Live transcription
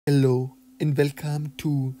Hello and welcome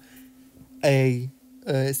to a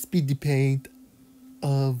speedy paint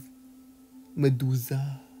of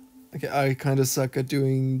Medusa. Okay, I kind of suck at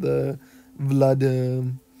doing the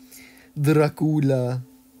Vlad Dracula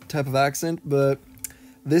type of accent, but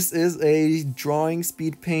this is a drawing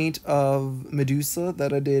speed paint of Medusa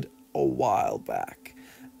that I did a while back.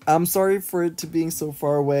 I'm sorry for it to being so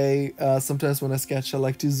far away. Sometimes when I sketch, I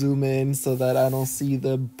like to zoom in so that I don't see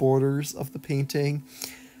the borders of the painting.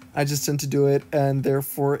 I just tend to do it, and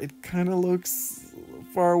therefore it kind of looks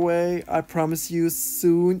far away. I promise you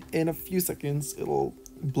soon, in a few seconds, it'll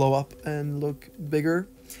blow up and look bigger.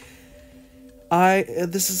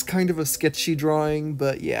 This is kind of a sketchy drawing,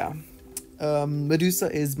 but yeah.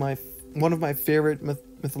 Medusa is one of my favorite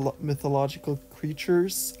mythological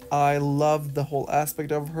creatures. I love the whole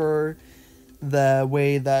aspect of her, the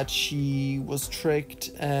way that she was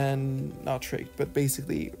tricked and not tricked, but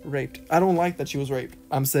basically raped. I don't like that she was raped.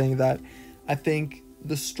 I'm saying that I think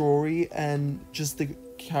the story and just the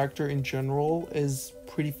character in general is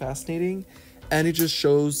pretty fascinating, and it just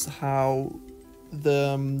shows how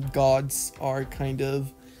the gods are kind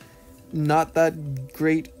of not that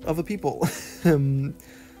great of a people.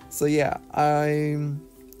 So yeah,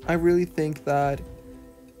 I really think that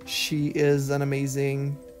she is an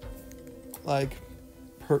amazing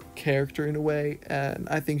her character in a way, and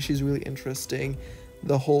I think she's really interesting.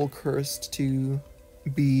 The whole cursed to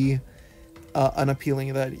be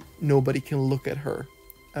unappealing, that nobody can look at her.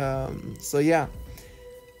 So yeah,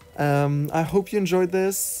 I hope you enjoyed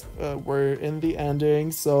this. We're in the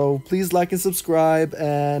ending, so please like and subscribe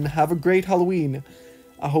and have a great Halloween.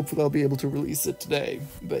 I hope that I'll be able to release it today,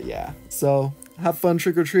 but yeah, so have fun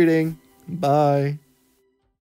trick-or-treating. Bye.